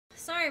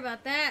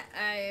about that.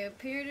 I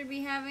appear to be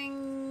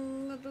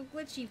having little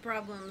glitchy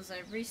problems.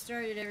 I've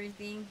restarted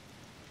everything.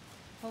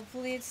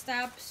 Hopefully it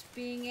stops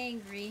being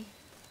angry.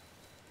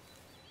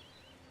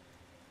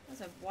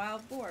 That's a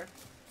wild boar.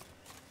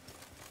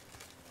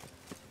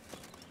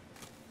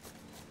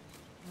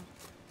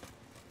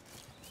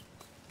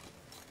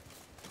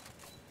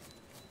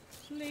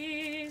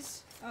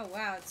 Please. Oh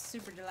wow, it's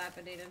super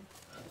dilapidated.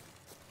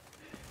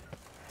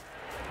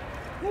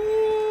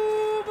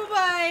 Ooh,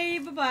 bye-bye,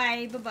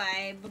 bye-bye,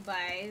 bye-bye,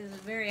 bye-bye. This is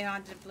a very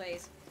haunted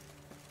place.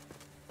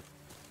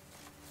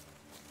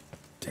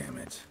 Damn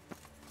it.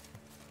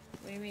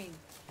 What do you mean?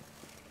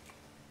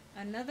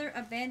 Another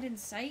abandoned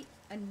site?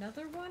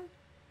 Another one?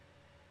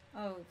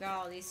 Oh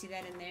god, do you see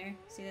that in there?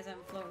 See there's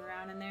something floating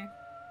around in there?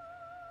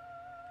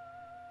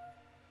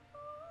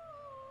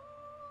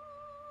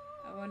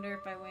 I wonder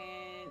if I went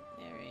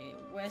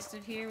west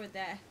of here with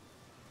that.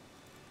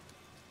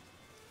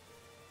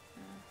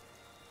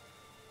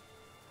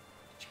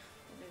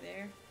 Over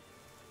there.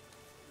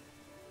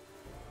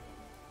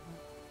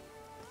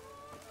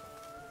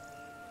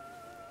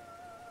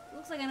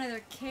 Looks like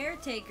another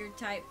caretaker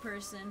type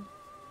person.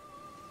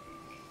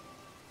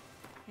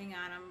 Hang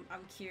on,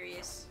 I'm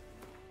curious.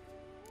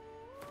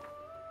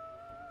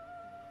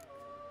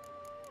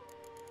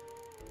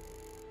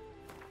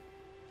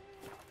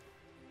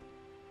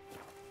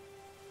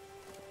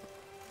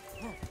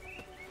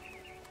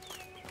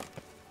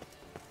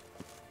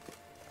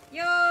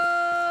 Yo!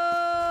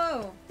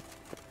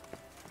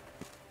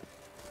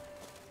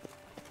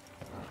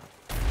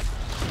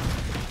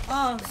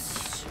 Oh,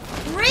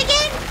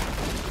 Spriggan?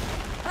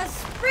 A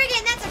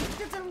Spriggan!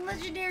 That's a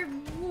legendary.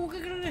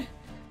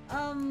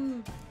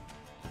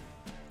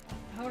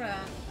 Hold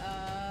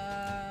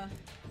on.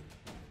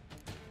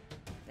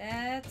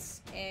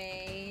 That's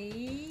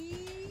a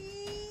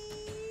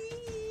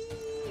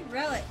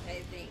relic,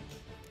 I think.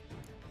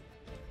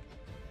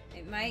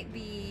 It might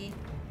be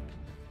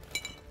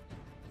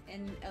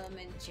an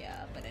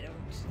Elementia, but I don't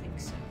think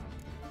so.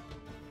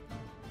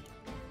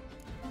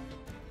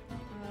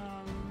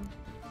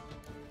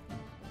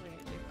 What are we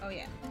gonna do? Oh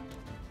yeah.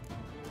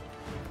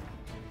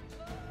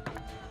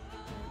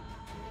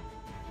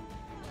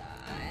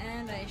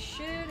 And I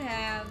should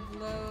have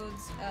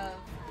loads of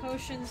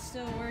potions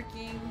still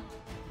working.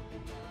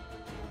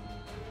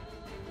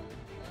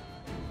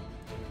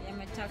 Yeah,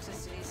 my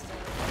toxicity still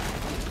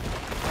working.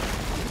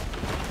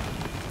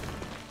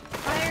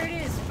 Fire it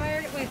is!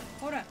 Fire it! Wait,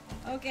 hold on.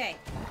 Okay.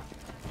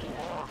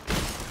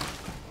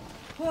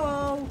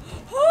 Whoa!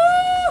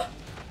 Oh!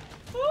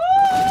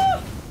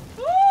 Oh!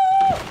 Oh!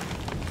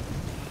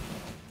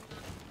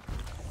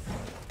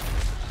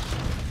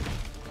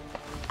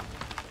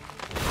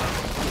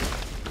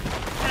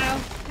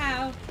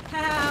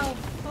 How?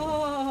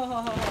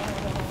 Oh!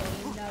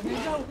 Now we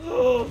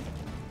go.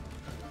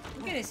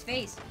 Look at his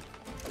face.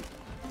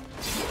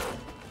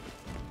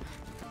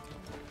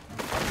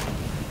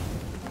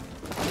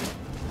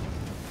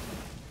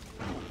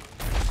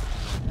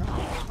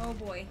 Oh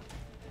boy.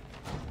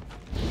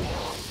 Look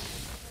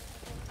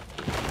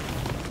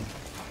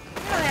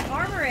at all that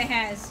armor it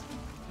has.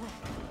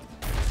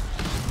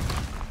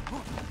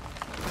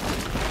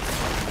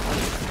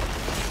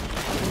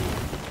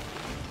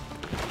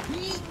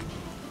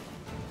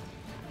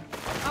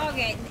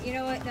 Okay, you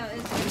know what? No,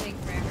 this is gonna take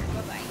forever.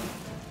 Bye-bye.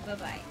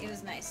 Bye-bye. It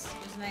was nice.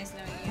 It was nice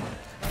knowing you.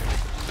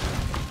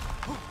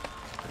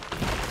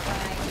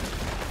 Bye-bye.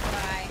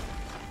 Bye.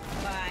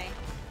 Bye.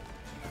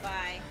 Bye.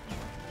 Bye.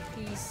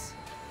 Peace.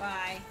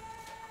 Bye.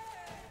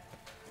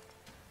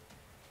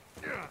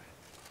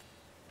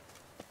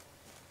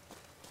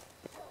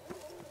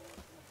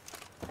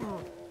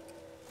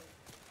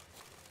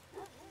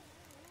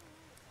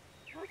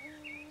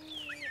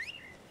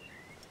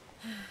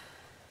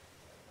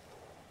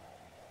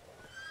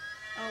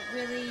 Oh,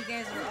 really? You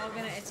guys are all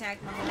gonna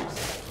attack my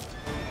horse?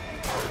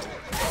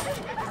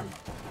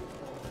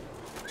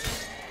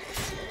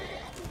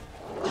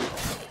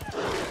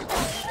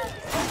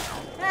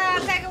 Ah,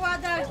 pack of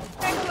wild dogs!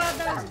 Pack of wild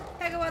dogs!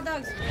 Pack of wild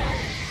dogs!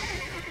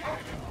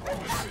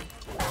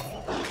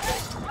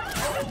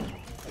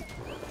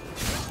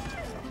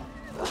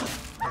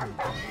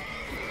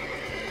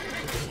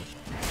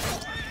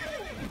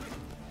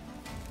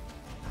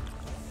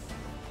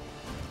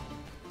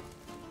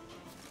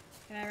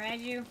 Can I ride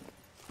you?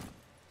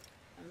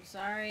 I'm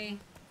sorry.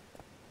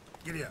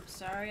 Giddy up.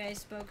 Sorry I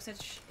spoke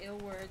such ill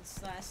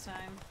words last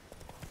time.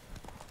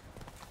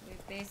 We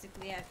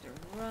basically have to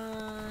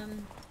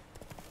run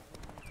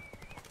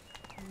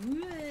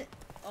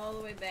all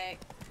the way back.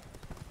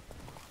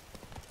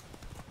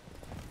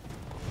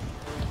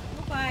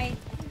 Goodbye.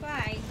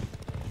 Goodbye.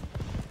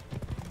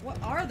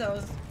 What are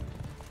those?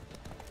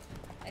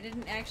 I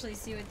didn't actually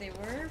see what they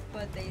were,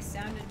 but they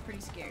sounded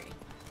pretty scary.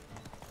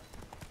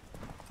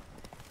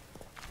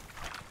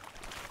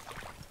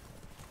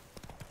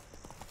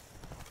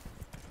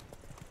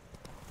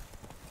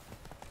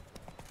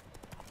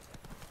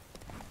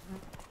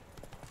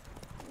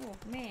 Oh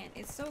man,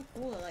 it's so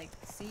cool to like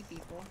see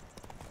people.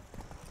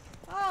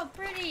 Oh,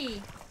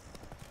 pretty!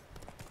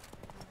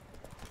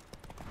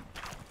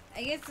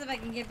 I guess if I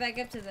can get back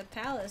up to the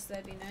palace,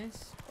 that'd be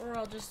nice. Or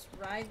I'll just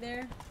ride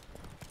there.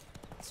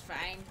 It's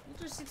fine. We'll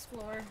just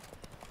explore.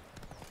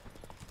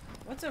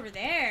 What's over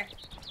there?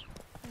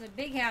 There's a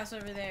big house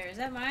over there. Is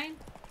that mine?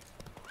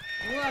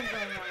 Ooh, I'm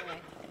going the wrong way.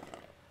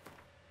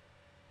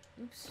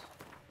 Oops.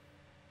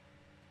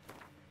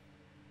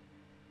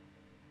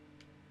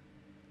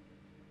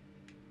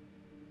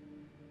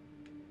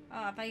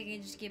 Oh, if I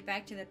can just get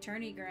back to the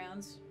tourney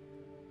grounds.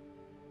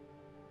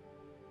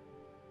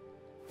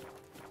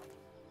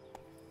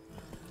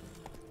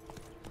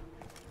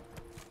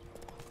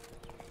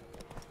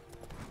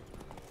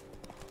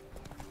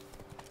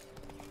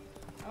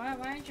 Why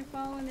aren't you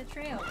following the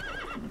trail?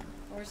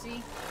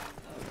 Horsey? Oh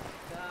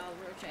god,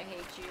 Roach, I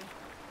hate you.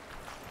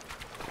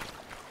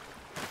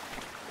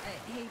 I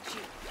hate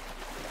you.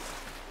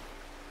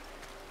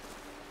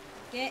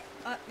 Get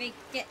up me,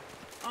 get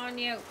on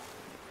you.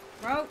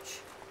 Roach,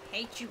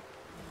 hate you.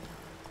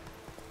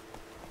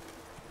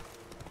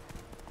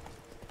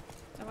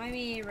 Don't mind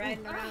me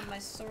riding around with my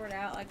sword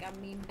out like I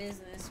mean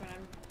business when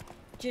I'm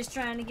just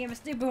trying to get my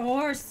stupid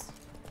horse.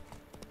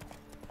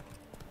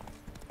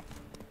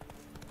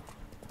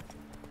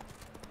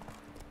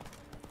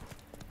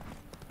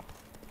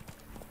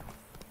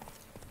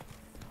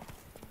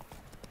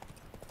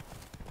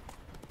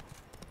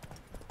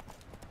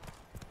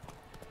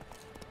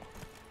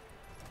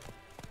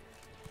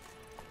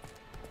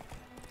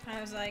 I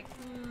was like,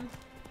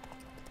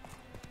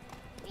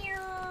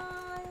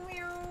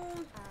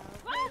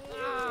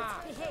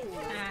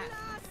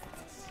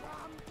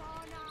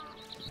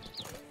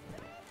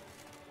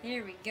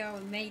 Here we go,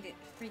 we made it.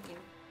 Freaking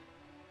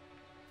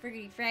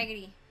friggity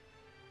fraggity.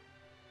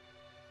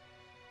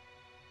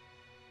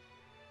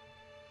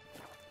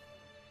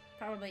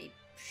 Probably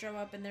show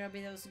up and there'll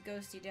be those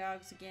ghosty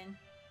dogs again.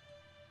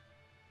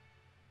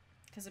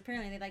 Because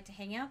apparently they like to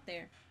hang out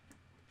there.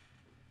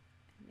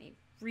 And they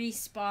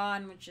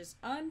respawn, which is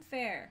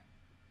unfair.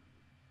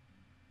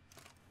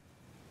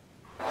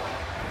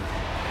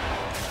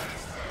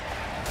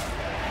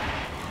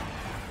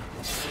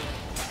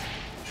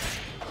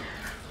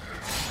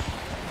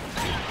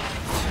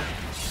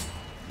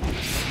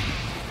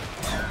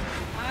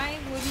 I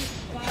wouldn't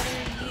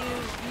bother you,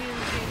 you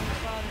didn't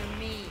bother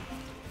me.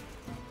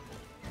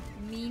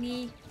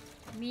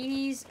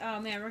 Meanies. Oh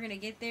man, we're gonna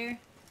get there.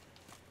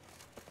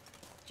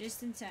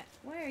 Just in time.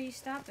 Why are you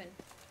stopping?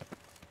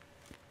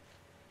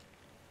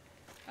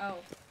 Oh.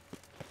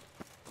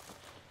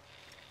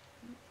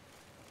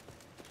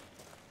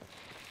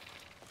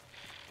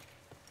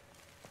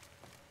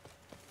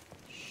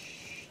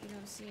 Shh, you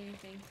don't see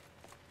anything.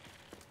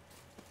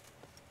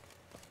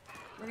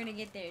 We're gonna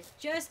get there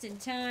just in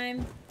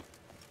time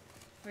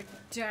for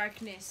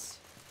darkness.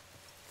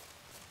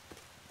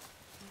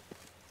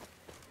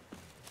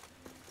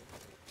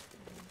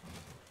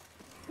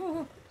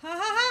 Oh, ha ha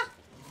ha!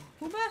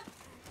 Puma!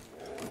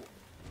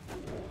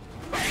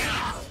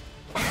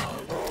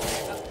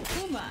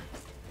 Puma!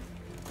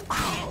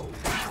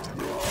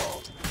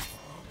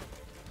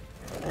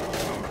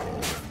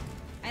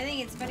 I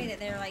think it's funny that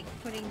they're like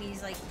putting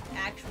these like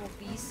actual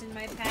beasts in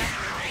my path,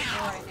 whereas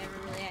before I never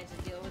really had to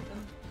deal with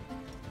them.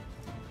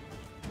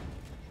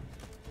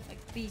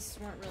 Like beasts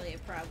weren't really a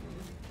problem,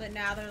 but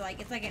now they're like,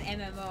 it's like an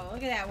MMO.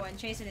 Look at that one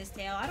chasing his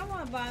tail. I don't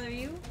want to bother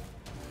you.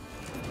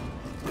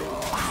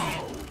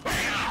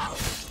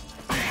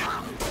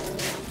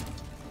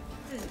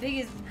 It's as big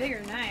as bigger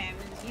than I am.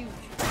 It's huge.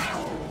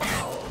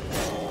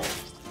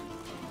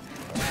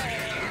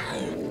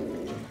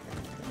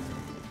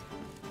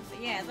 But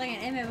yeah, it's like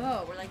an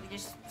MMO where like they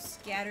just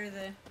scatter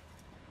the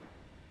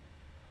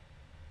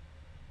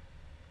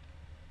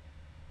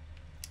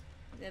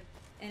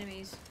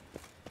enemies.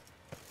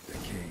 The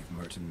cave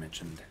Merton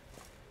mentioned.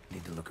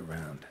 Need to look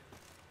around.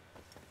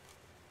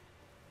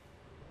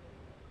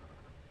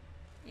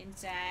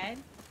 Inside.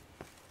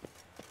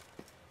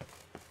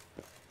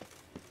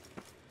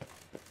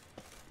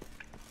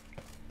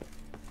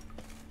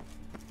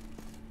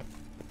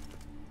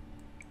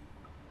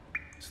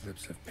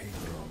 Slips of paper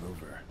all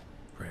over.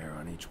 Prayer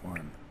on each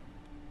one.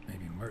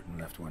 Maybe Merton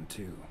left one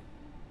too.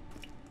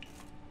 I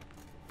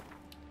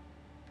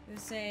would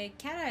say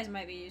cat eyes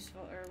might be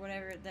useful, or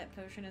whatever that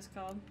potion is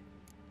called.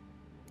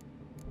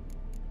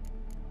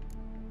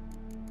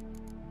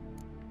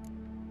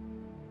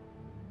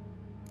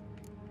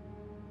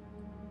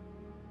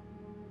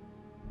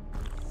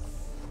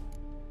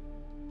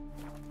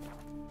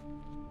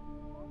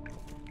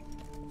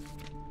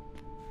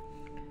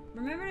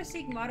 Remember to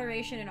seek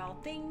moderation in all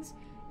things,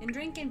 and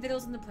drink and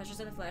victuals in the pleasures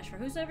of the flesh. For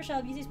whosoever shall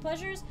abuse these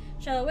pleasures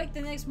shall awake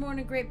the next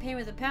morning in great pain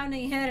with a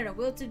pounding head and a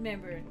wilted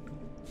member.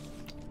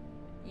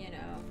 You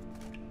know,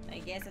 I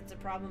guess that's a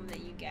problem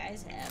that you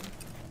guys have.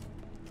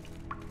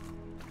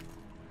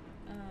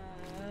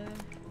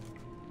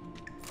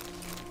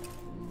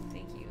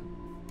 Thank you.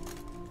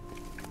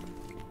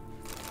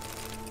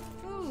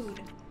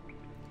 Food.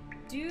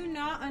 Do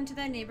not unto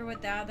thy neighbor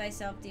what thou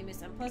thyself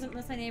deemest unpleasant,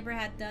 lest thy neighbor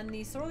hath done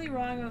thee sorely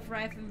wrong, of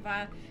rife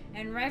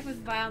and rife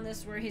with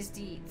vileness were his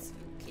deeds.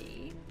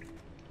 Okay.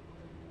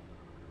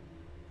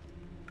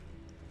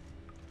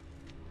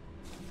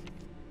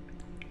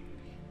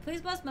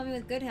 Please bless Mummy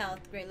with good health,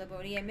 great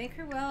Labodi, and make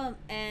her well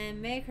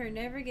and make her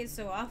never get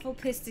so awful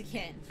pissed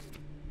again.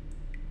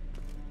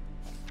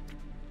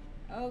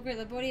 Oh, great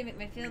Labodi, make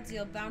my fields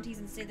yield bounties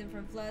and save them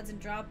from floods and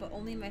drought, but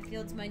only my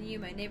fields mind you.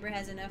 My neighbor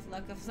has enough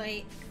luck of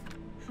late.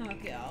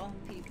 Okay, all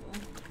people.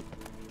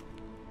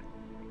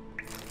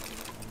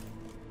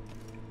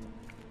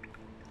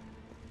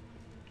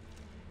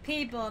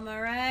 People, am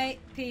I right?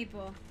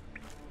 People.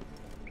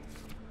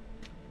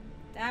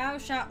 Thou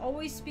shalt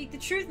always speak the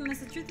truth unless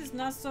the truth is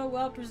not so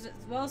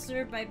well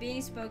served by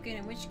being spoken,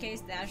 in which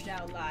case thou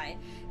shalt lie.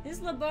 This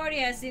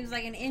Labordia seems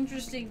like an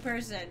interesting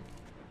person.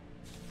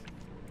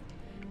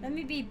 Let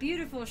me be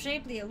beautiful,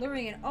 shapely,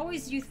 alluring, and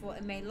always youthful,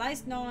 and may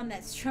lice gnaw on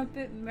that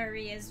strumpet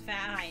Maria's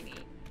fat hiney.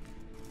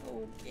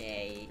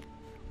 Okay.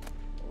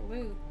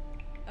 Luke.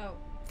 Oh,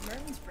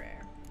 Merlin's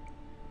prayer.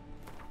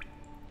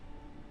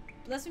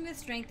 Bless me with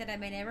strength that I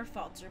may never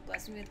falter.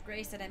 Bless me with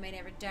grace that I may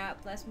never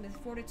doubt. Bless me with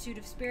fortitude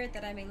of spirit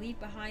that I may leave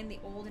behind the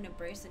old and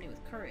embrace the new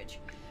with courage.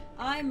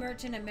 I,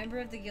 Merton, a member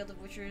of the Guild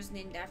of Witchers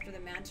named after the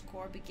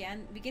Manticore,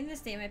 begin this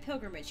day my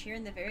pilgrimage here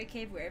in the very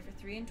cave where for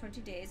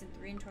 23 days and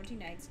 23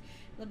 nights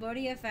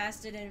Labodia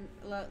fasted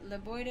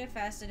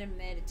and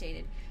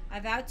meditated. I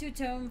vowed to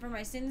atone for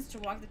my sins, to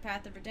walk the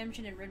path of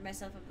redemption, and rid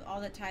myself of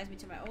all that ties me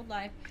to my old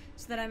life,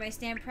 so that I may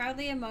stand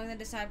proudly among the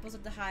disciples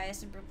of the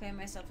highest and proclaim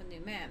myself a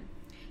new man.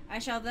 I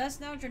shall thus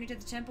now journey to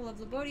the temple of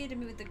Labodia to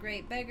meet with the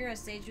great beggar, a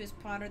sage who has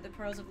pondered the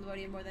pearls of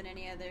Labodia more than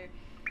any other.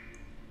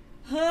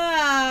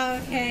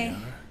 Okay.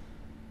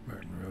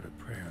 Merton wrote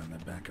a prayer on the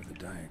back of the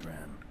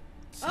diagram.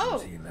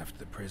 Since he left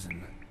the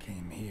prison,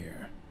 came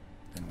here,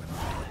 then went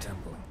on to the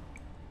temple.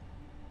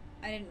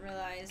 I didn't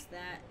realize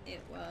that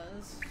it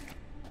was.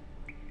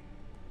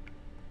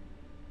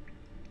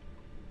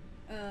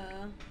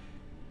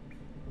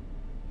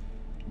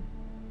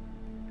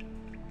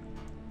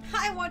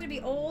 I want to be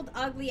old,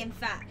 ugly, and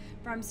fat,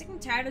 for I'm sick and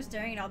tired of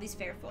staring at all these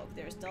fair folk.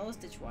 They're as dull as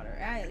ditch water.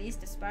 I at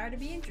least aspire to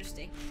be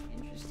interesting.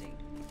 Interesting.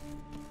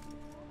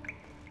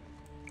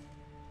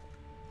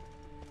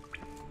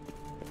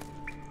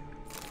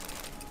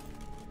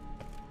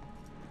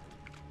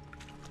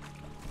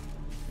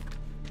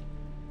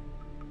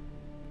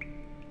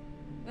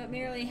 But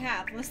merely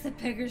half, unless the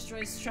beggar's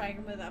choice strike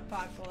him with a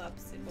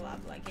apocalypse.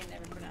 I can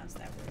never pronounce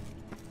that word.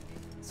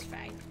 It's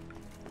fine.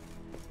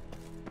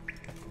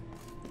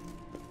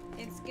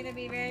 It's gonna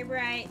be very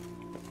bright.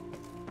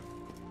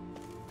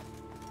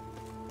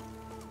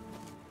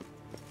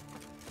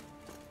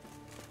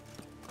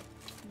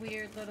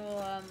 Weird little,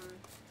 what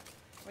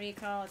do you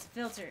call it? It's a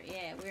filter.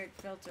 Yeah, weird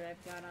filter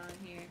I've got on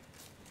here.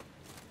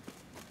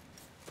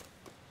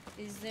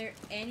 Is there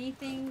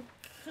anything?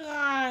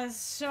 Ah, it's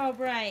so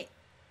bright.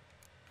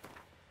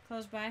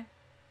 Close by.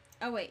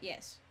 Oh, wait,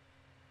 yes.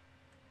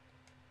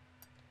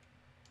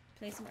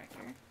 Place a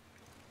marker.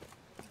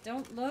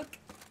 Don't look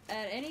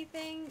at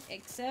anything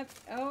except,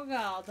 oh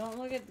god,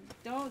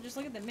 don't just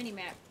look at the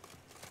mini-map.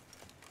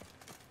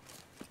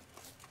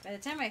 By the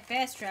time I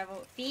fast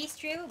travel,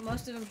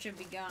 most of them should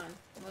be gone.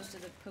 Most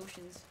of the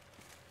potions.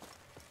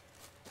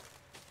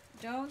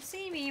 Don't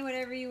see me,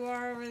 whatever you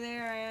are over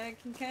there. I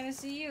can kind of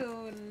see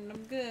you, and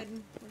I'm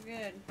good. We're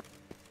good.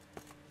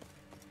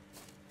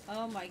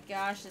 Oh my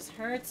gosh, this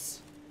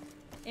hurts.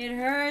 It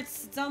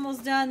hurts. It's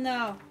almost done,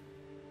 though.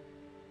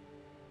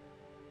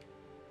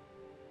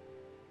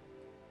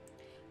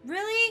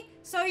 Really?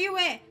 So you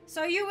went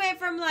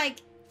from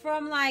like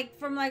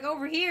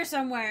over here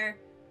somewhere,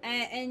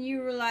 and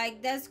you were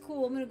like, that's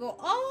cool, I'm gonna go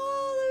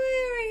all the way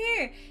over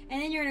here,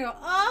 and then you're gonna go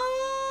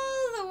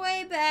all the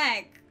way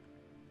back.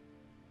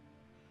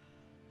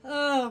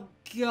 Oh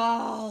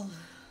god.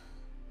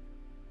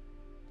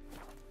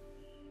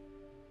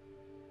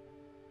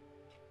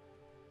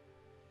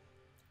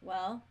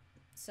 Well,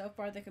 so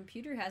far the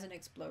computer hasn't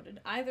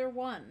exploded. Either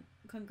one.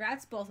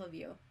 Congrats, both of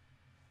you.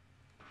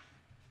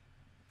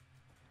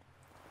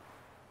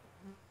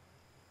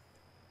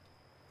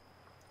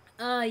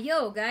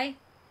 Yo, guy.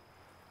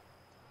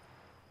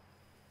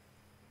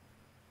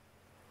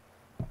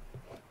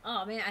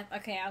 Oh, man,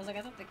 okay, I was like,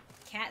 I thought the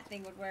cat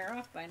thing would wear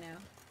off by now.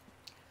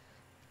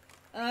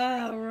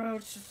 Oh,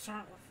 roach.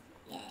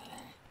 Yeah.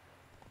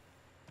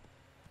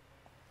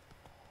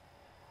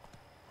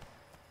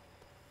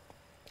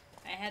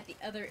 I had the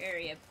other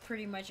area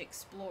pretty much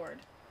explored,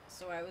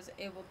 so I was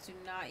able to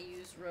not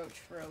use roach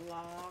for a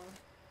long,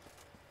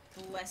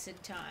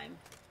 blessed time.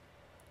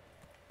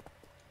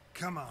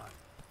 Come on.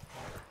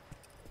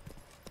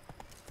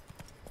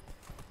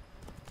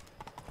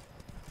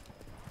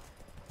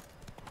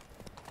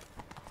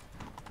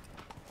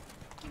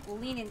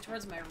 Leaning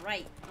towards my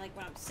right. Like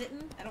when I'm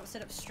sitting, I don't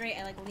sit up straight,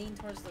 I like lean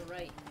towards the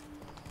right.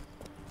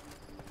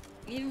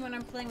 Even when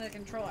I'm playing with a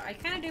controller. I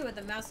kind of do it with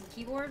the mouse and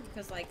keyboard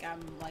because like I'm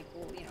like,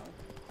 well, you know,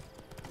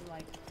 I'm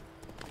like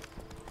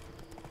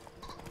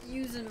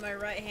using my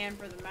right hand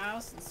for the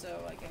mouse, and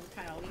so like I'm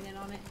kind of leaning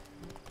on it.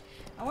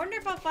 I wonder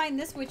if I'll find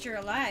this Witcher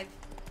alive,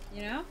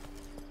 you know?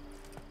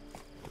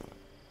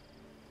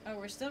 Oh,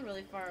 we're still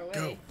really far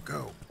away.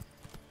 Go.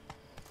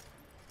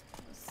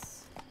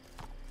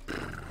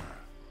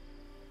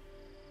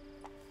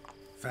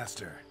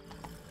 Faster.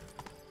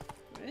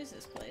 What is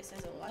this place?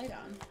 Has a light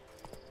on.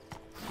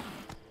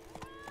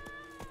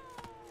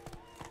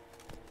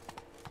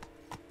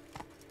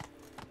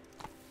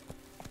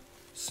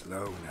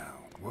 Slow now.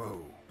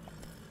 Whoa.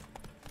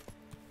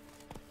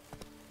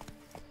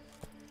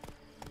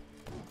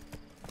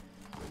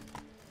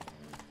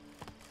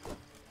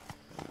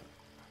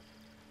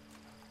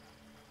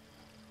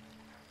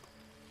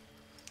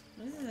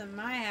 This isn't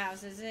my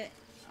house, is it?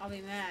 I'll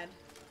be mad.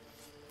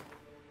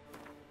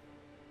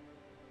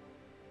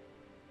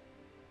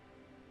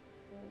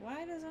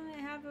 Why doesn't it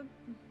have a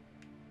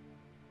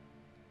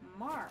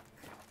mark?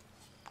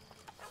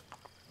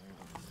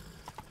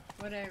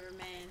 Whatever,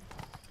 man.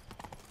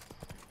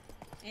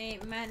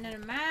 Ain't none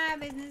of my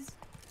business.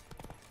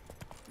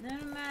 None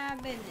of my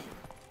business.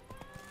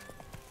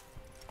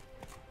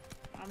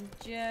 I'm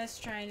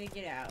just trying to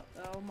get out.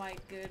 Oh my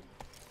good.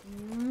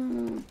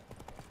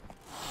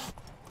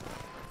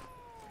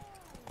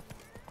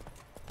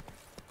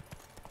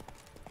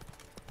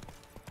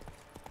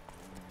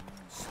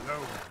 Slow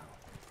now.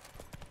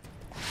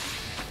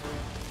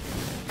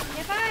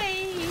 Yeah, bye.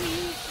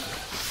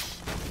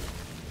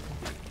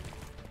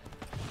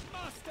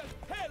 Master,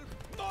 help!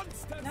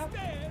 Monsters Nope.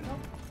 there!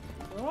 Nope.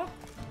 Oh.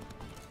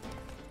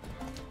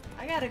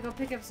 I gotta go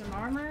pick up some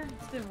armor.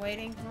 It's been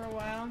waiting for a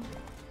while.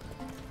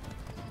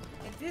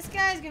 If this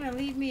guy's gonna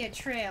leave me a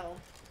trail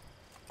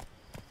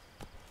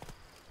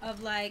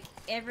of like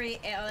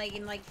like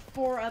in like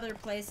 4 other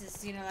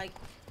places, you know, like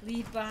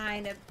leave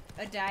behind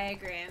a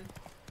diagram,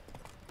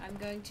 I'm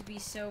going to be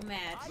so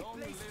mad. I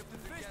placed the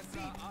first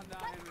seed,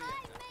 But I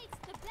made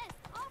the best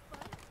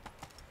offer.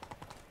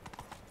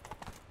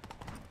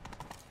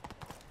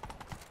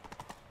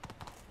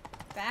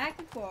 Back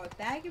and forth,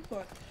 back and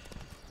forth.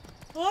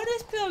 On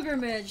this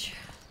pilgrimage.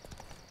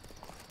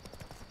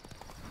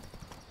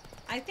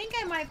 I think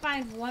I might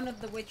find one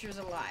of the Witchers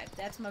alive.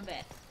 That's my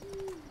bet.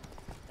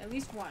 At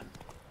least one.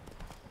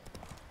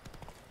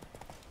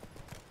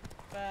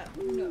 But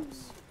who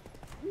knows?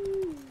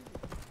 Ooh,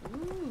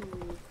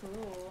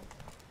 cool.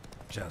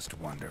 Just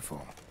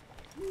wonderful.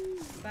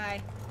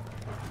 Bye.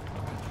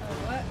 Oh,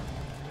 what?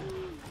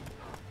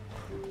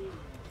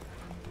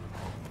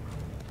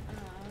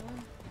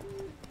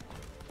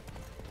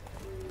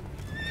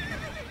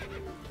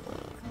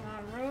 Come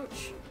on,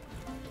 Roach.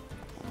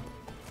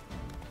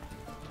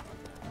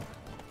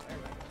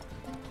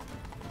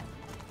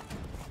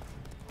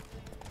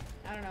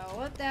 I don't know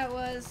what that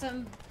was.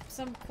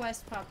 Some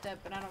quest popped up,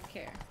 but I don't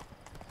care.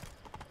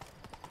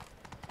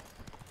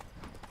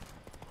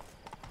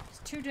 It's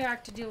too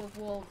dark to deal with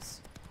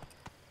wolves.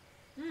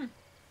 Is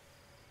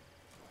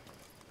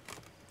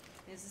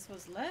this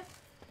what's left?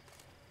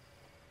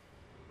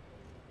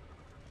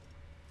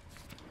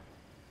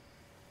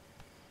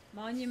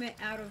 Monument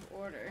out of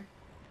order.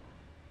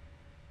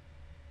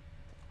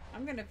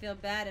 I'm gonna feel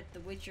bad if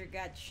the Witcher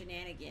got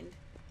shenaniganed.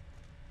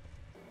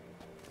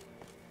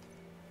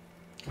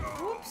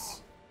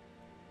 Oops.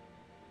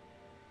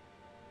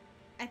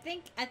 I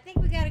think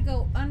we gotta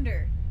go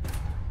under.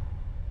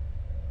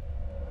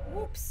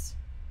 Whoops.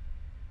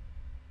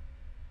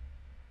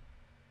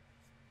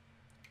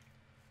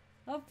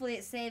 Hopefully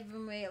it saved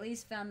when we at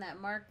least found that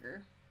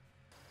marker.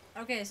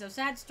 Okay, so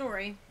sad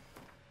story.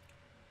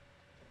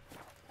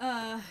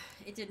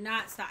 It did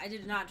not stop. I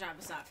did not drop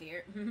us off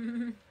here.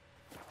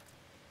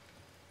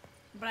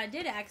 But I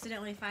did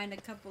accidentally find a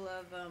couple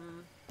of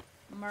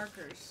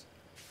markers.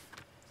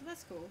 So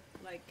that's cool.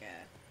 Like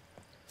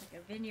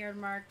a vineyard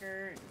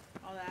marker and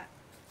all that.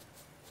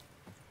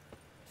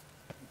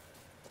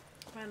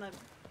 Found a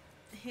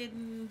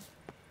hidden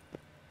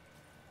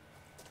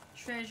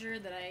treasure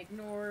that I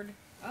ignored.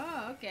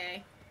 Oh,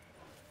 okay.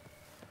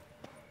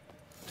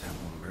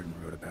 Temple Burton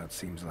wrote about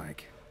seems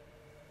like.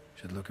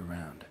 Should look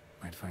around.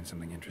 Might find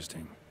something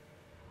interesting.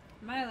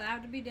 Am I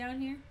allowed to be down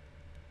here?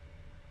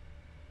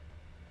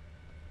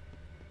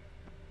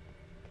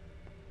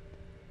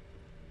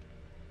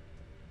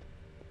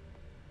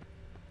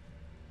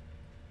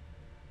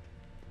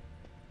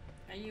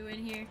 Are you in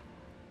here?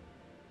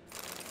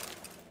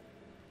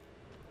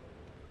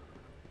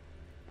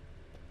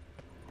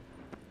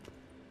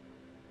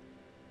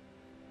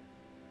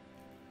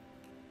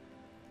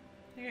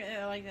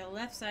 Like the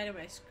left side of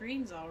my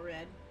screen's all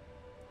red.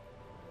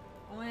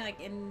 Only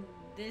like in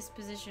this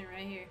position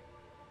right here.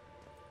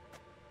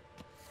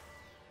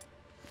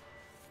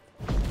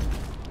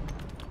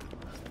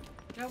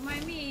 Don't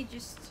mind me,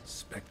 just...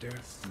 Spectre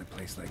in a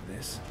place like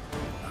this?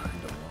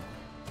 Behind a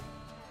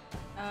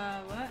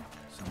wall? What?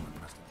 Someone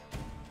must have...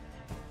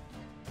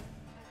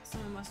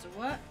 Someone must have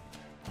what?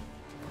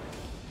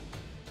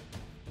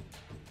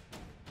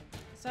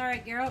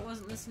 Sorry, Geralt,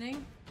 wasn't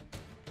listening.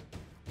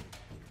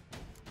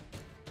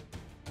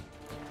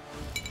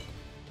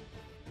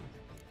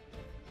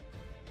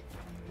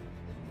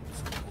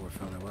 Some poor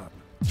fellow up.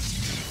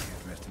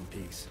 Can't rest in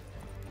peace.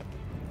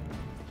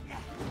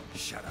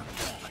 Shut up.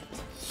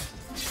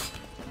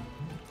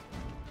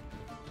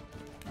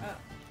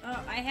 Oh,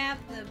 I have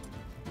the...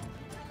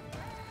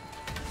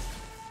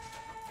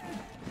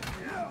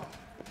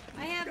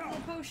 I have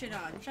the potion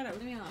on. Shut up,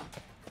 leave me alone.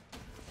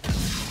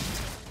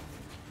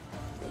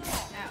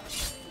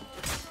 Ouch.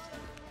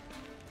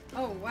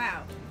 Oh,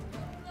 wow.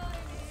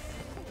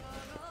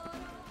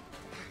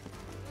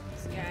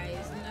 This guy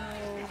is no...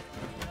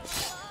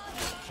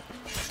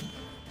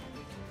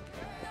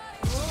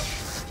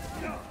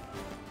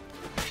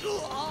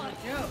 Oh,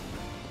 joke.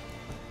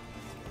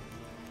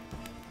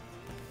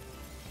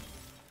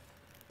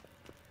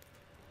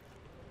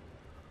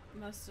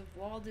 Must have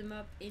walled him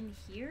up in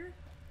here?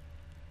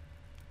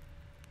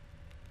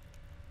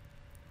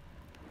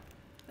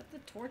 Put the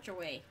torch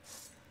away.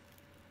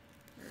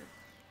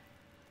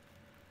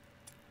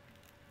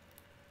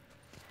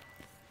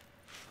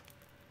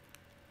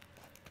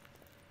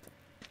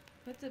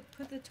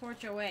 Put the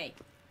torch away.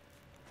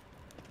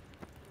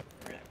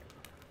 Whatever.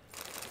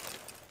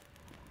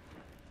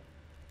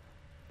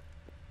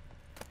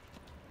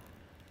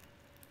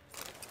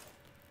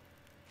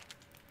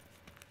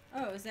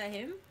 Oh, is that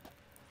him?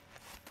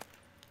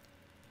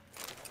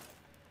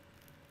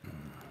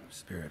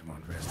 Spirit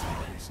won't rest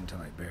in peace until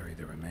I bury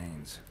the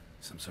remains.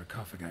 Some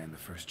sarcophagi in the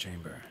first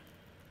chamber.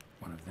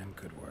 One of them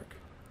could work.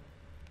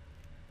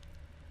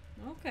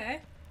 Okay.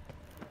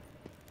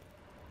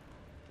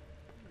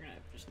 We're gonna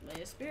just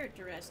lay a spirit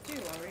to rest too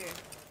while we're here.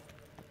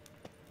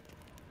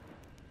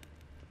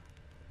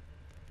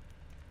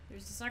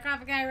 There's the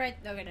sarcophagi right.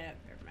 Okay, no,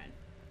 never mind.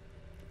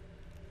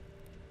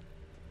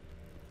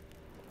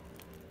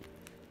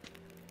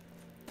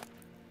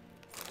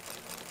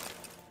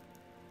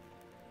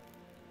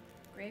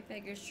 Great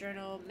Beggar's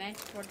Journal,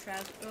 Manticore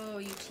Trout. Oh,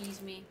 you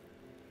tease me.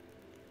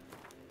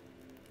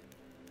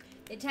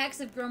 The attacks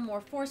have grown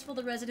more forceful.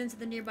 The residents of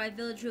the nearby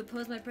village who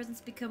oppose my presence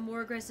become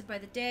more aggressive by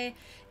the day.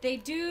 They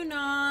do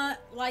not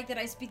like that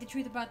I speak the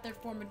truth about their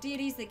former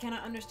deities. They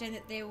cannot understand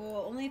that they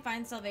will only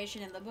find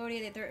salvation in Labodia.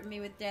 They threaten me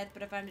with death,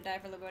 but if I'm to die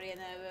for Labodia,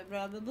 then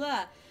blah, blah,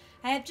 blah.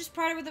 I have just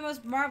parted with the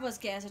most marvelous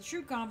guest, a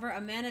true convert, a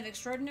man of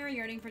extraordinary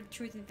yearning for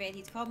truth and faith.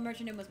 He's called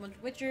merchant and was once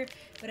witcher,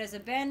 but has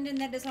abandoned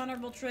that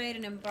dishonorable trade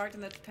and embarked on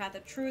the path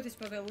of truth. He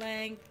spoke at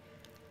length.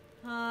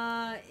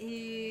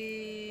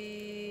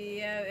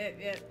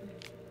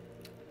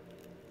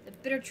 The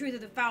bitter truth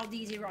of the foul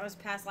deeds he wrought in his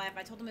past life.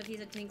 I told him if he's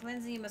obtained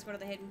cleansing, he must go to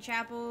the hidden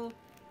chapel.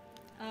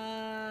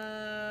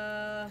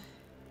 My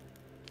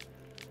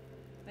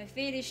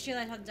fate is shield.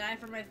 I shall die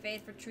for my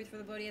faith, for truth, for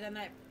the Bodhi. That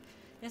night,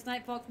 this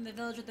night, folk from the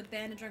village with the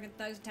band of drunken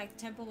thugs attacked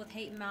the temple with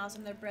hate and malice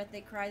in their breath.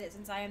 They cried that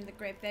since I am the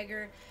great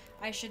beggar,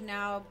 I should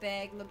now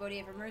beg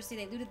Labodia for mercy.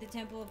 They looted the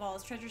temple of all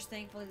its treasures,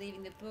 thankfully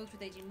leaving the books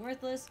which they deemed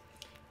worthless,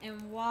 and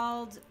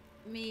walled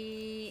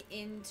me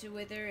in to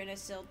wither in a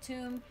sealed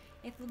tomb.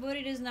 If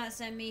Labodia does not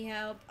send me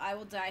help, I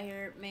will die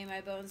here. May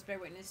my bones bear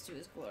witness to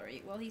his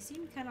glory. Well, he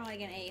seemed kind of like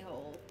an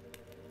a-hole.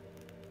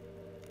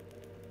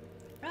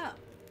 Oh.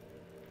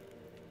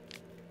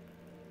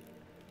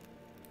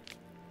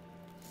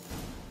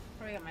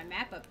 Probably got my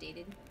map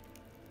updated.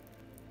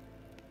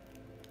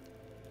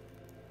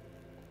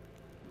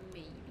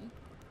 Maybe.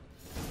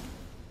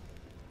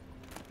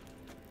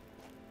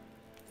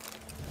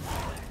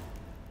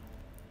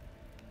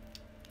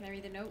 Can I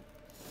read the note?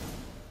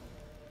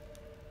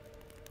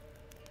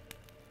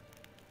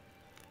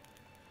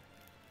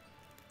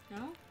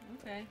 No?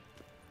 Okay.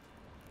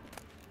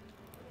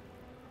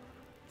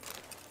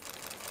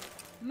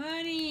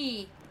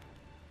 Money!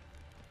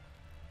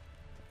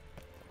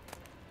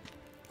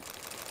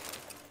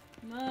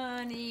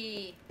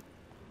 Money!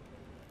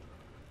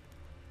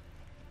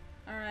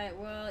 Alright,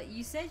 well,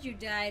 you said you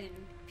died in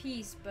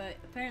peace, but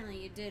apparently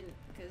you didn't,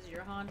 because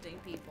you're haunting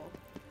people.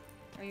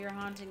 Or you're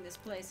haunting this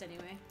place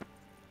anyway.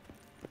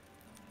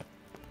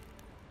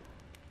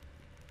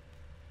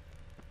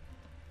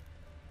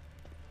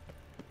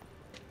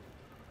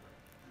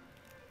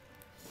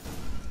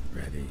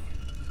 Ready.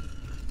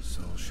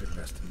 Soul should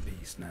rest in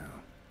peace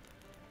now.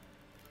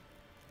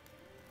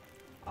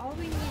 All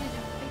we needed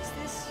to fix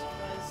this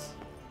was...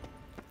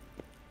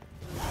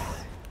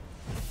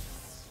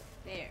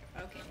 There.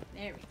 Okay,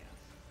 there we go.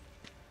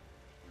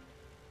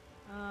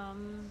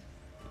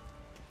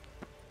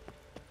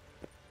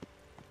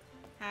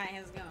 Hi,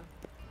 how's it going?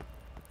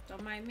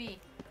 Don't mind me.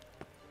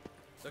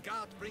 The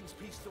guard brings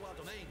peace to our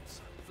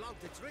domains. Flout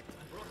its writ,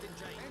 brought in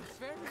chains. And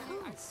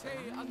verily I say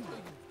unto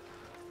you,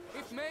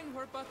 if men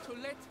were but to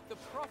let the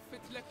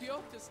prophet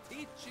Lepiota's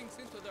teachings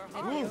into their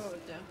hearts,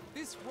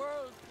 this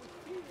world would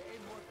be a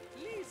more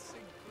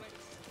pleasing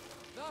place.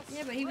 Thus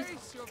yeah, but he was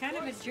raise your kind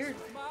of a voices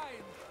jerk. to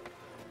mine.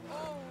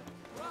 Oh,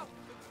 prophet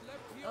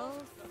Lepiota.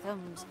 Oh,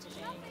 thumbs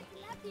today. Prophet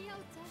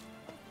Lepiota.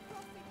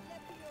 Prophet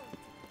Lepiota.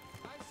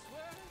 I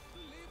swear to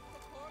live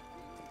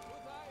according to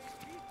thy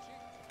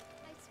teaching,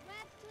 I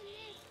swear to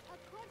live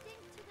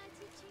according to thy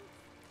teachings,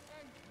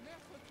 and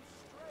never to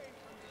stray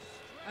from the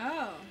straight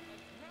Oh. and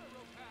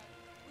narrow path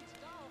which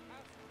thou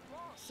hast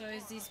crossed. So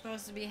is he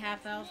supposed to be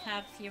half elf,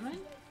 half human?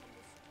 from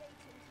the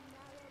straight and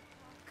narrow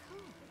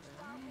path which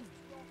thou hast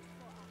walked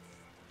for us.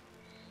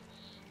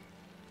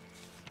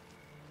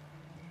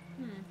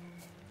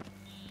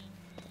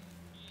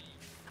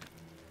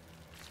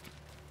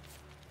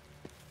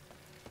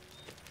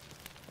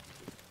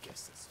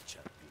 Guess that's a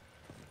champion.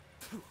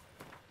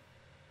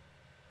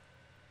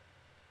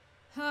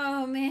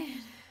 Oh man.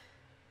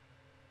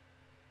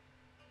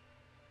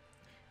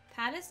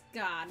 Pattis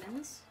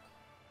Gardens.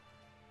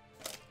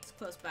 It's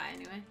close by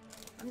anyway.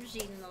 I'm just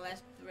eating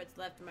what's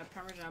left of my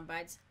Parmesan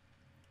bites.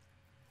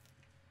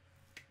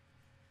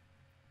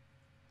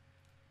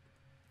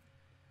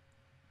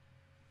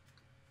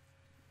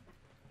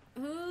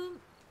 Who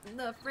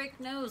the frick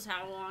knows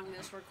how long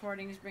this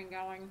recording's been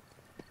going?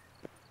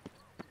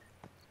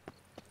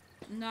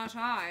 Not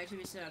I, to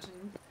be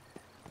certain.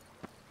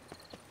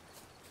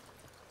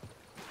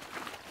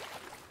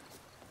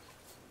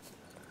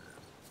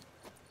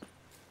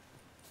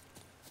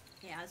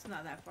 Yeah, it's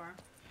not that far.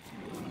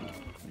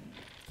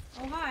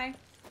 Oh, hi.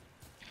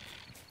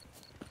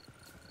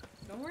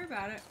 Don't worry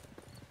about it.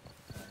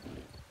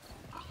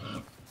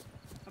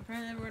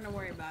 Apparently we're gonna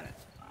worry about it.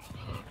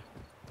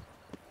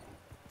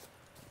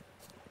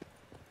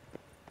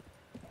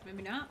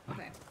 Maybe not?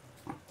 Okay.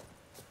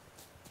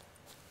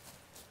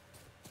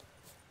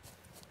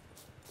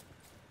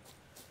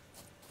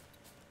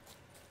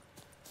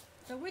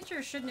 The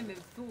Witcher shouldn't have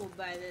been fooled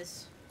by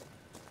this.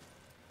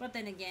 But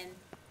then again,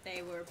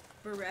 they were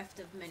bereft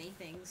of many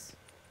things.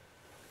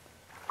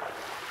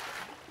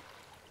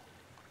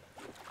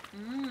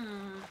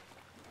 Mmm.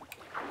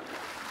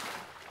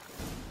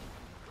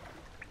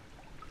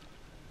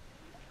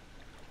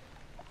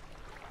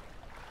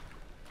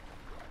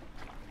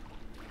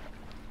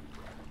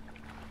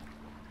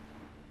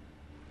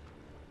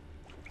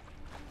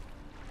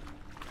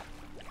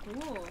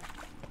 Cool.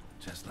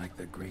 Just like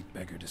the great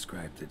beggar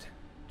described it.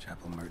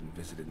 Chapel Merton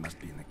visited must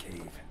be in the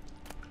cave.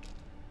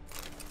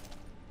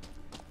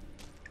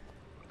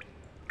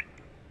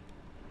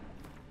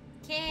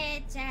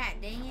 Cat's eye,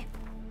 dang it.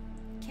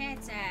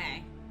 Cat's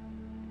eye.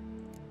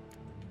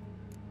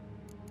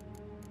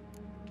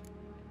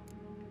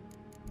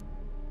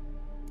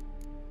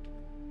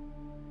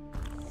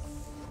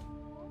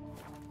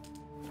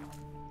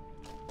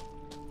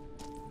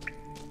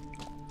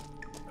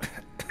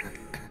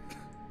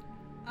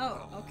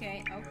 Oh,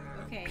 okay. Oh,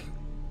 okay.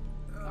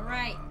 All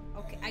right.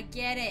 Okay, I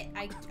get it.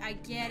 I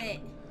get it.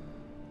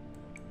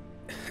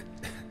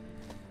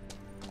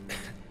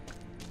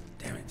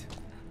 Damn it.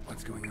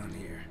 What's going on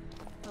here?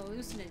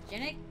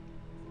 Hallucinogenic?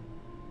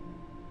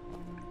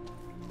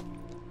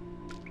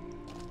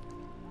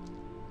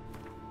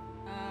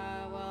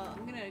 Well,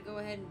 I'm gonna go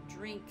ahead and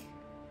drink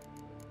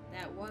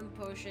that one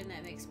potion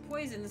that makes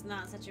poisons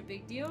not such a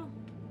big deal.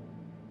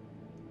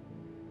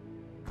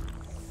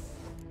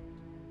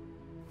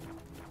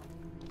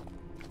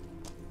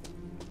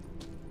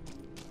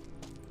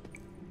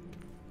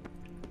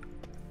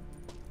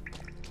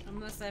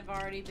 Unless I've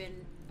already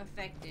been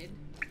affected.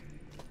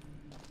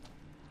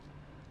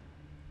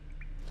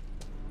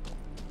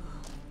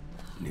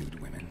 Nude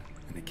women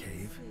in a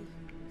cave?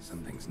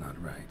 Something's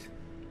not right.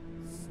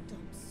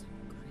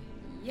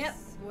 Yep,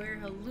 we're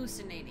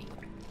hallucinating.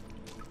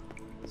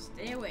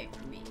 Stay away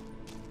from me.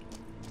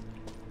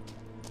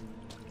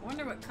 I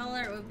wonder what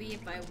color it would be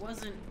if I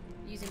wasn't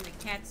using the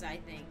cat's eye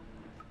thing.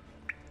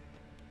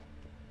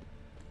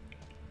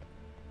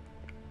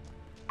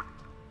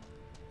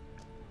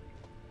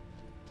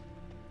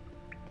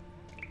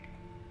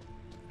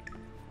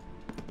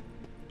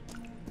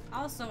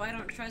 Also, I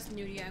don't trust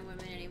nude young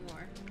women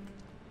anymore.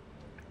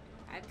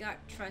 I've got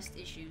trust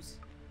issues.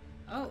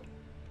 Oh.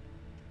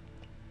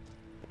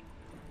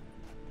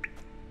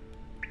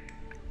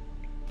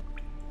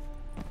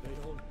 They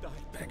all died.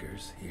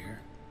 Beggars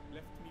here?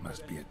 Left me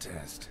Must be a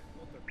test.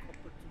 not a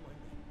copper to my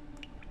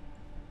name.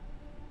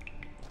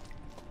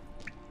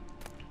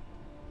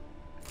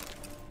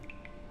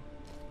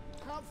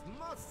 Have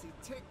mercy,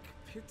 take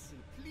pity,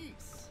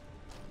 please.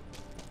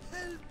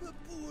 Help a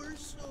poor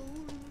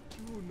soul.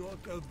 Do not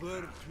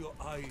avert your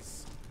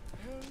eyes.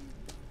 Help.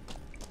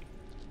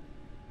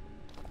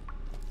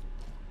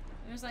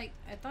 There's like,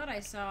 I thought I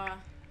saw...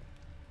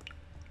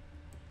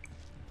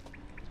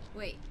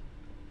 Wait.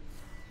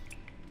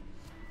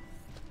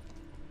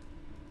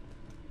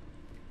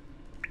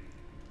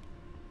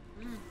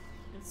 It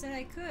said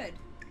I could.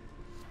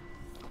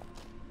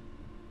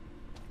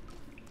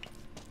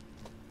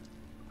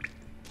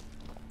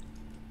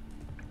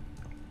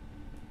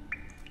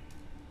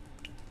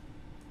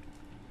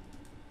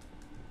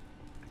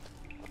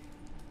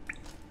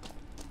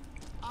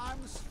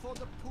 Arms for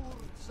the poor,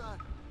 sir.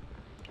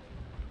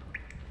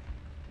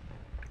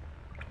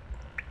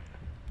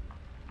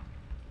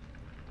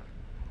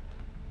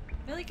 I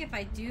feel like if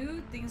I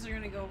do, things are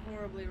gonna go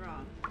horribly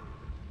wrong.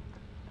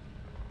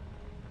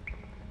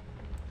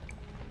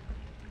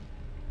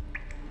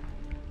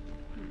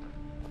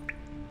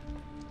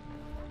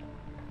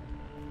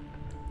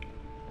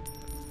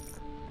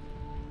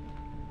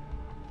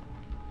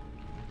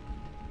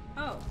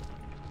 Oh.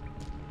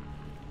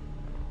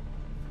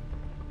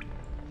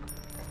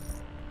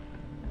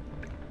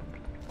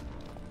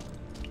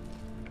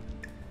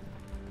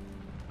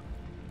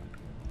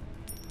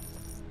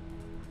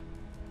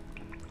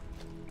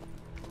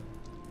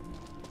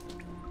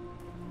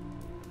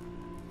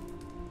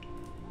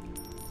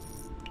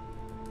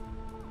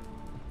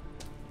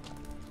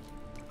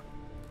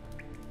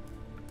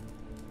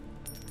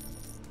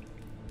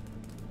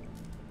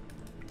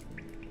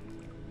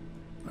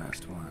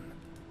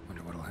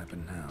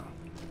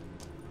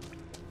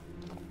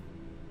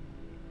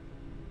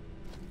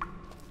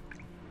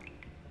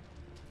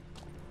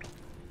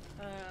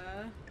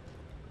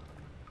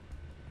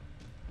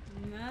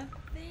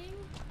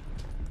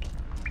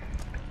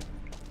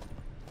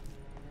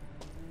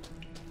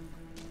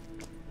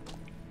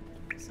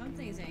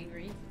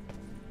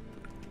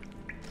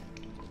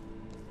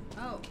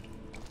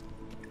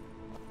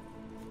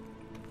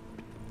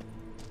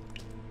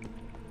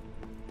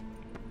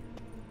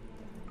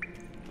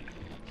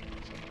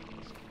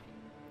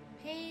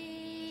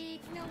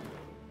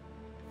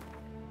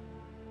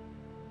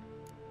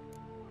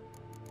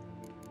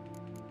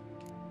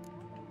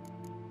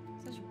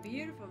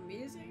 beautiful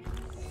music.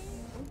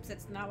 Oops,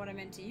 that's not what I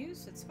meant to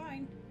use. It's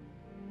fine.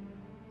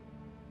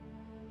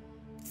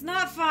 It's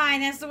not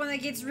fine. That's the one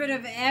that gets rid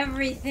of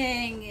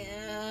everything.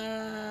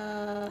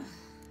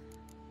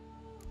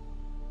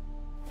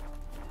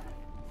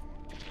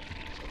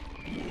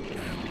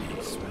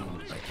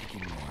 Swelled by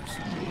kicking wars.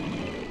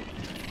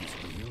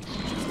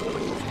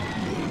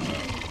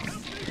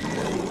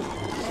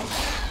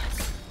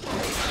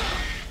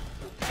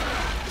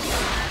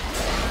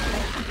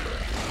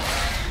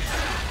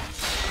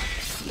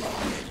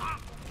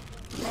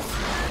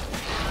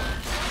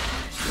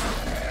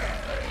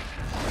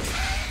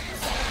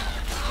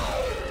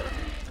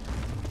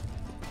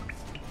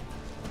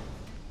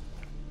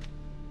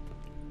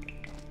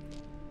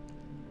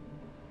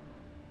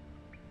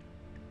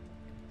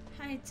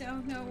 I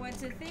don't know what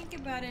to think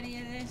about any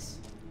of this.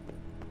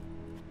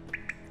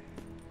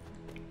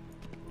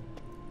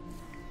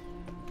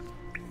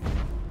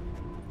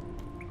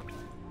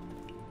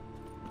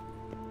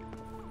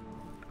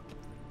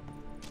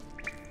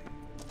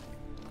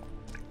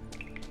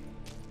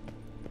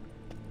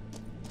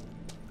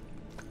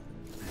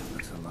 It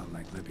looks a lot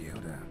like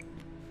Lebiota.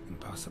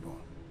 Impossible.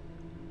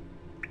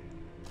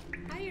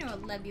 How do you know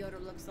what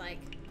Lebiota looks like?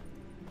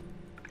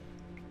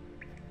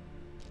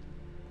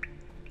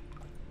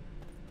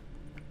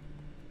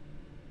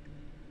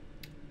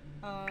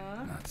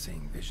 Not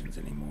seeing visions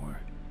anymore.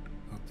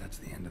 Hope that's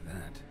the end of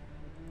that.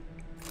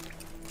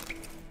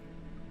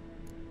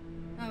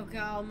 Oh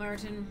god,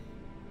 Martin.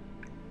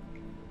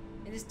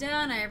 It is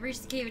done. I have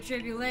reached the Cave of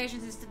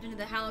Tribulations and stepped into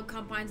the hallowed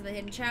confines of the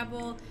Hidden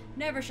Chapel.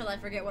 Never shall I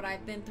forget what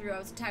I've been through. I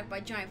was attacked by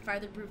giant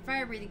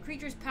fire-breathing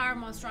creatures, power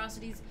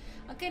monstrosities,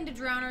 akin to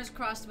drowners,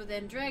 crossed with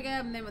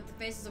Andrega, men with the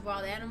faces of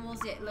wild animals,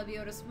 yet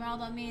Lebiota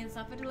smiled on me and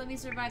suffered to let me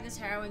survive this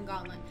harrowing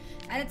gauntlet.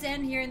 At its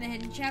end, here in the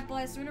Hidden Chapel,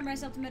 I surrendered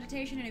myself to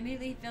meditation and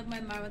immediately filled my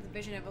mind with the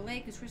vision of a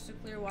lake whose crystal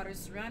clear waters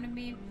surrounded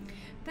me,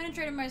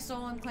 penetrated my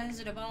soul and cleansed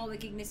it of all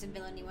wickedness and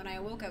villainy. When I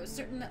awoke, I was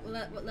certain that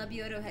what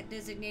Lebiota had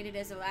designated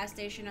as the last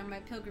station on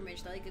my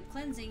pilgrimage, the lake of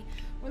cleansing,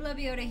 where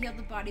Lebiota healed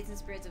the bodies and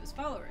spirits of his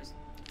followers.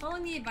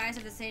 Following the advice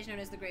of the sage known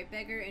as the Great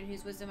Beggar, in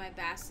whose wisdom I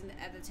basked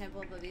at the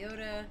temple of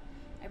Lebiota,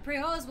 I pray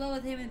all is well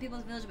with him and the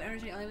people's village of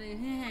energy.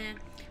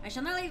 I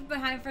shall not leave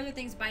behind further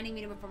things binding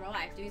me to my former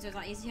life. Doing so is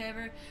not easy,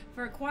 however,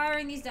 for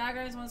acquiring these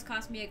diagrams once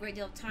cost me a great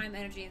deal of time,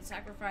 energy, and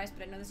sacrifice,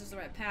 but I know this is the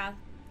right path.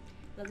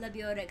 Let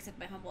Lebiota accept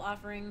my humble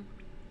offering.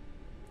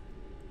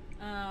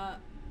 Well,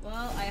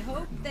 I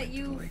hope that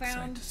you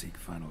found... to seek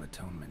final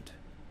atonement.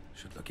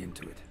 Should look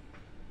into it.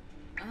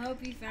 I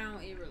hope you found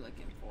what you were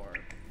looking for,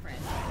 friend.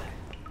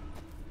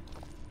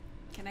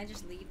 Can I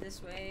just leave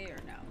this way, or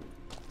no?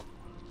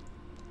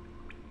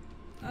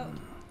 Oh.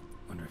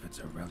 Wonder if it's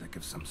a relic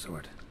of some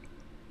sort.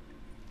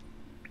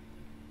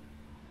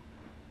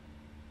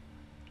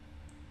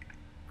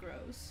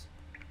 Gross.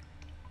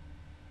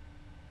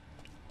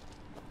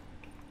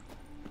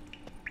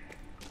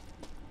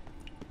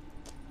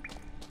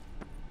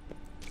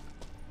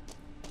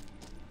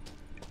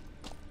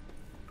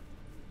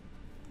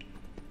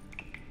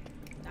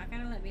 Not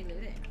gonna let me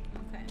loot it.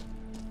 Okay.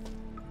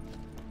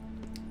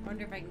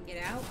 Wonder if I can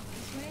get out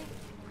this way?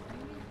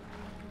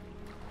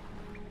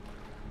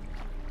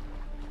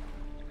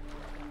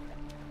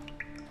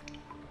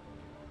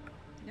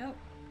 Nope.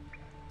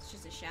 It's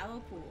just a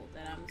shallow pool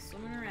that I'm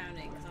swimming around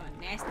in because I'm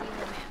a nasty little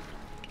man.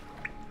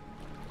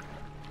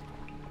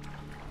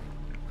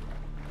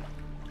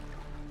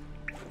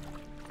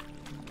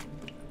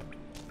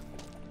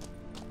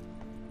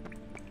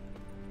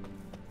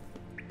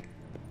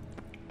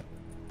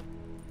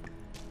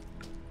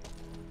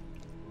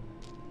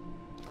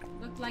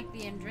 Looked like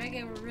the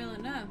Andrega were real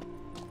enough.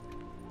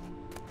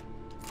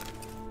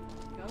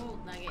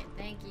 Gold nugget,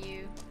 thank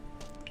you.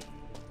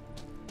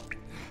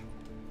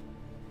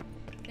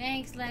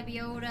 Thanks,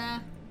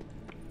 Lebiota.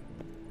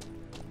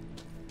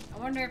 I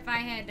wonder if I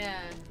had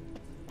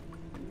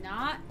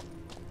not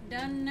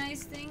done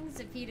nice things,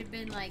 if he'd have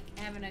been like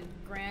having a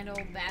grand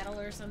old battle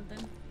or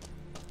something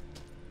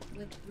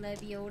with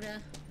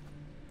Lebiota.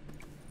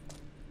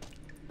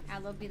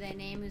 Hallowed be thy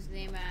name, whose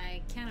name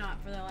I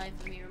cannot for the life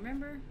of me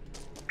remember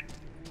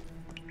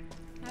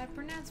how to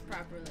pronounce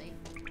properly.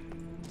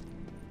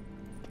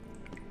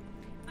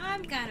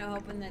 I'm kind of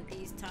hoping that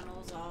these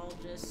tunnels all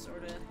just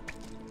sort of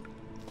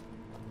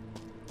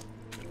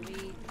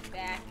lead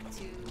back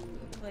to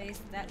a place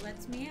that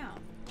lets me out.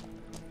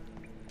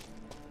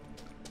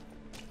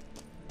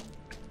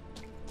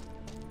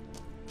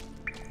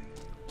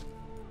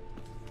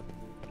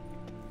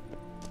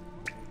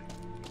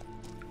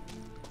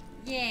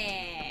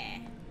 Yeah,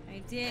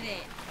 I did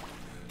it.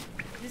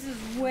 This is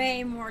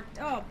way more,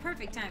 oh,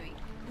 perfect timing.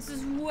 This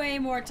is way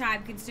more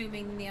time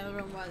consuming than the other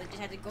one was. I just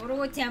had to go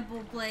to a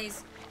temple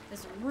place,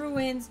 there's some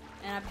ruins,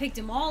 and I picked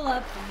them all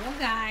up from one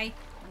guy,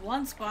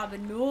 one spot,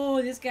 but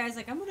no, this guy's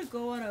like, I'm gonna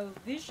go on a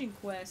vision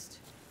quest.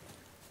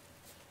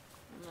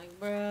 I'm like,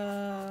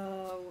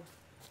 bro,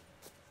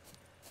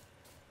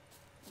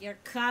 you're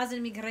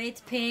causing me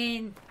great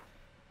pain.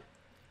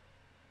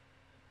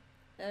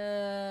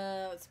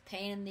 It's a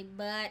pain in the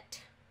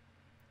butt.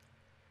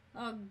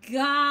 Oh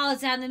god,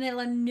 it's out in the middle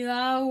of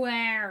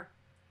nowhere.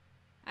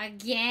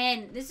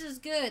 Again. This is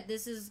good.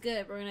 This is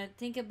good. We're gonna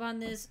think upon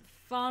this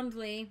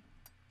fondly.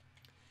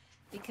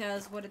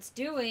 Because what it's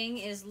doing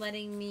is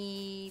letting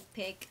me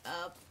pick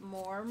up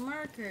more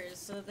markers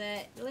so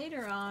that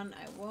later on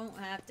I won't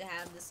have to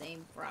have the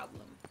same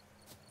problem.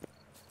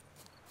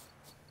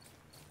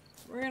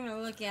 We're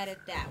gonna look at it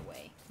that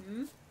way.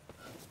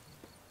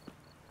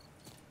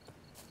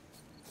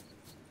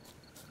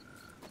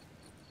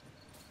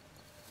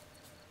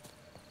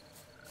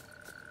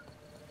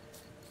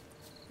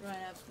 Run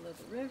up the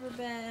little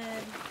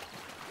riverbed.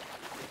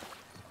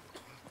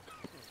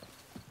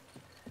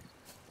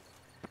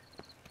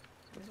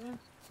 This one.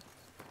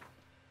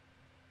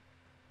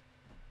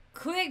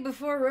 Quick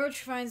before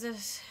Roach finds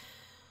us.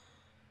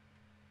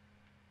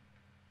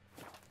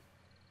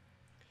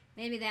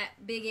 Maybe that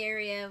big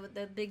area with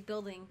the big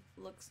building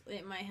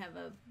it might have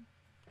a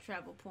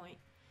travel point.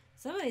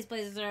 Some of these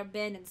places are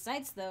abandoned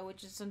sites though,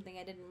 which is something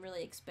I didn't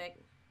really expect.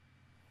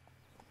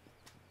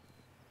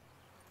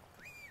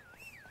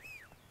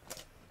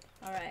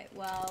 Alright,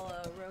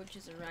 while Roach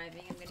is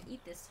arriving, I'm gonna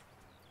eat this.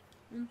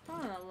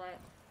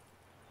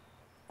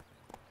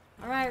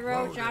 Alright,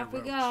 Roach, there, off we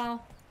Roach.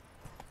 go.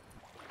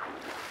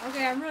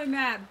 Okay, I'm really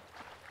mad.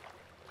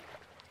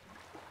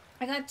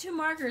 I got 2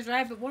 markers,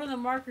 right? But one of the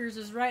markers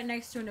is right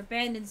next to an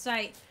abandoned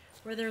site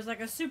where there's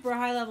like a super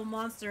high level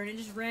monster and it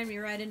just ran me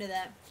right into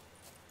that.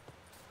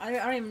 I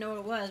don't even know what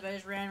it was, but I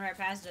just ran right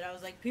past it. I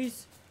was like,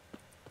 peace.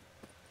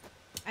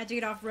 I had to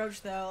get off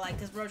Roach though, like,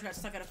 because Roach got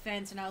stuck at a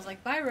fence and I was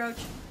like, bye, Roach.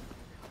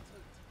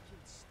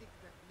 Stick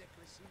that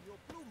necklace in your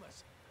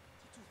bloomers.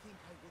 Did you think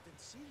I wouldn't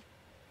see?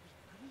 We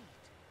agreed.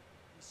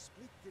 We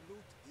split the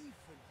loot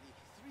evenly,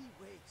 3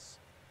 ways.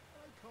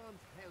 I can't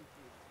help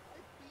it.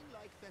 I've been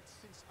like that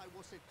since I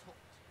was a tot.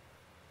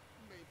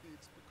 Maybe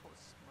it's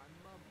because my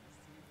mom is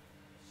here.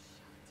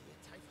 Shut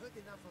it. I've heard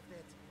enough of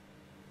that.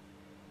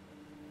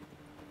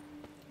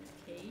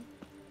 Okay.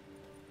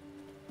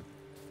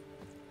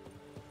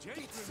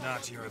 It's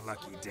not your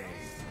lucky day.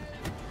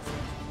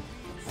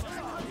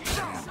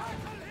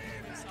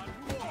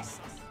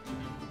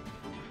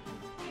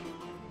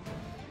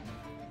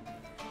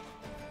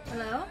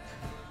 Hello?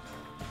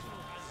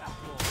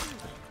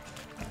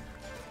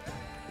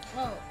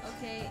 Oh,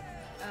 okay.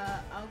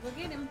 I'll go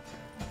get him.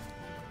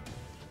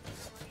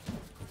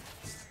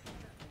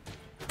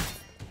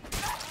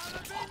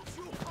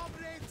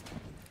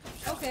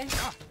 Okay.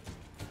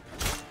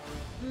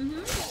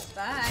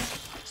 Bye.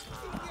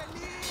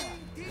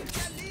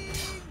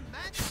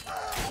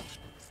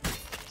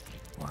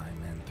 Why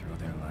men throw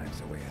their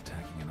lives away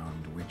attacking an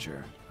armed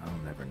witcher, I'll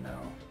never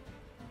know.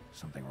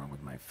 Something wrong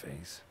with my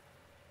face?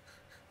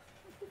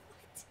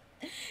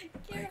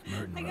 Like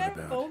Merton I wrote got a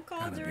about, phone call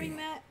gotta during be.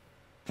 that.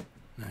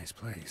 Nice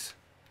place.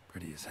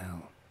 Pretty as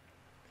hell.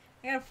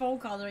 I got a phone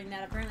call during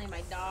that. Apparently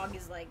my dog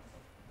is like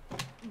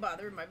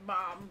bothering my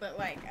mom, but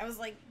like I was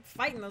like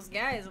fighting those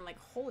guys. I'm like,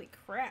 holy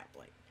crap!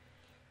 Like,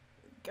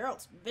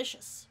 girl's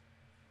vicious.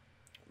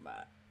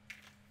 But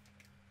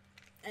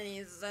and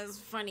he says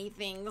funny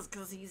things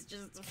because he's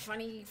just a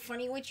funny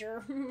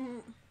witcher.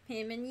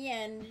 Him and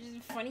Yen,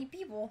 just funny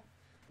people.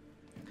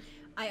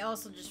 I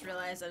also just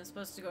realized I'm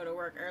supposed to go to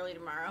work early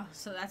tomorrow,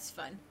 so that's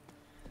fun.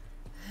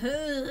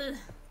 Ooh.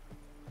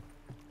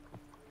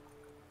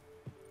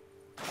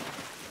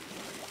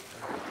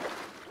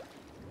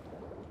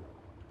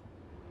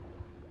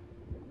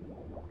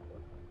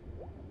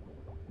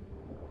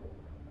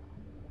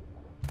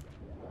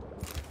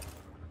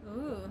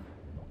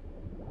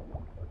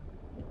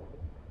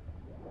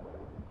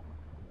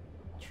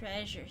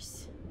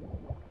 Treasures.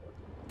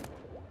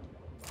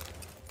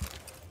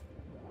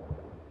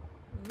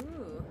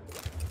 Ooh.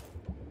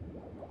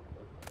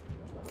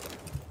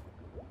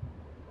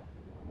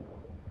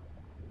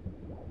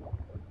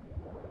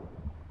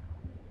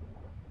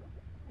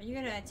 Are you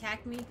gonna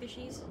attack me,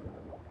 fishies?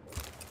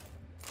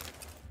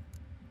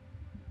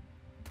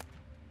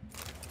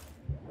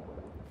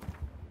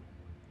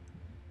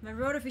 My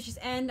road of fishes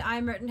end.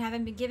 I, Merton,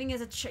 having been given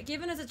as a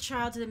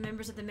child to the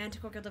members of the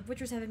Manticore Guild of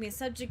Witchers, having been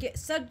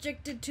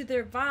subjected to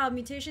their vile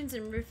mutations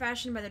and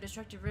refashioned by their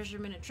destructive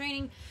regimen and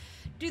training,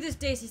 do this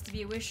day cease to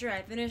be a witcher.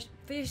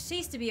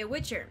 Cease to be a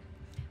witcher.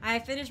 I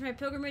have finished my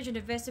pilgrimage and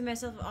divested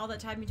myself of all that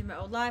tied me to my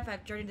old life. I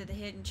have journeyed to the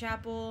hidden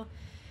chapel.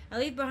 I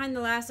leave behind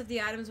the last of the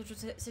items which will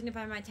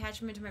signify my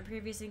attachment to my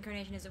previous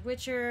incarnation as a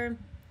witcher.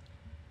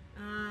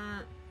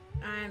 I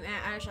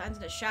shall enter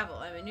the shovel.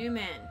 I'm a new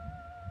man.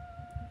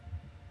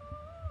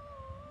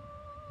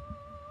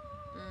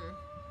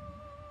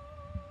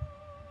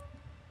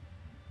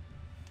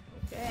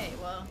 Okay,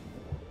 well,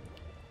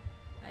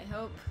 I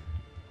hope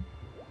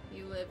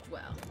you lived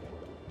well.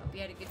 Hope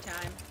you had a good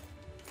time.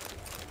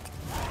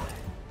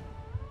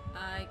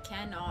 I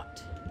cannot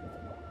do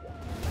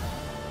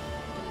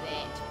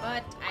that,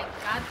 but I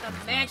got the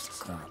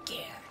Manticore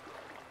gear.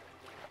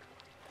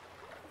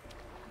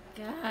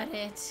 Got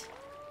it.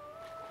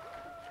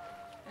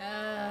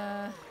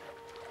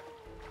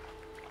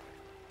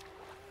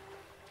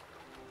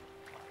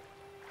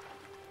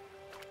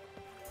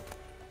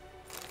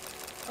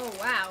 Oh,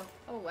 wow.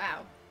 Oh,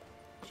 wow.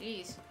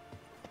 Jeez.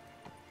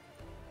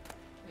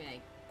 I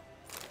mean,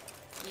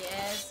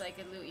 yes, I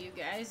could loot you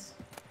guys.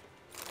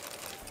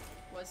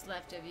 What's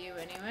left of you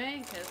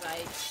anyway, because I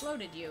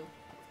exploded you.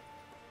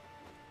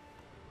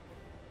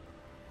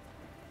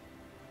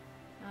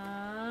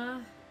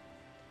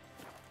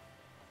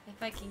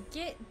 If I can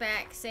get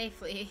back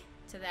safely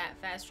to that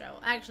fast travel.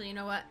 Actually, you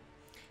know what?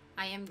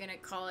 I am gonna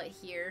call it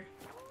here.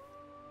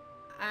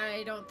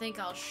 I don't think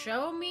I'll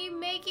show me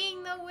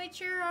making the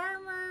Witcher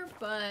armor,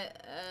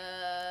 but,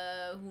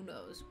 who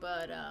knows.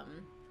 But,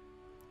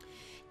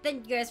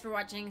 thank you guys for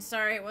watching.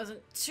 Sorry it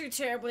wasn't too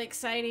terribly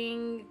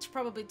exciting. It's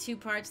probably 2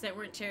 parts that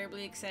weren't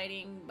terribly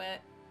exciting,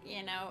 but,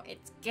 you know,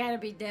 it's gotta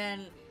be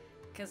done.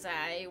 Because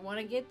I want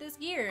to get this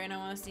gear, and I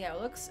want to see how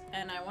it looks,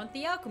 and I want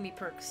the alchemy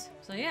perks.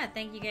 So yeah,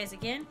 thank you guys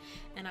again,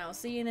 and I will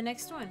see you in the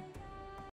next one.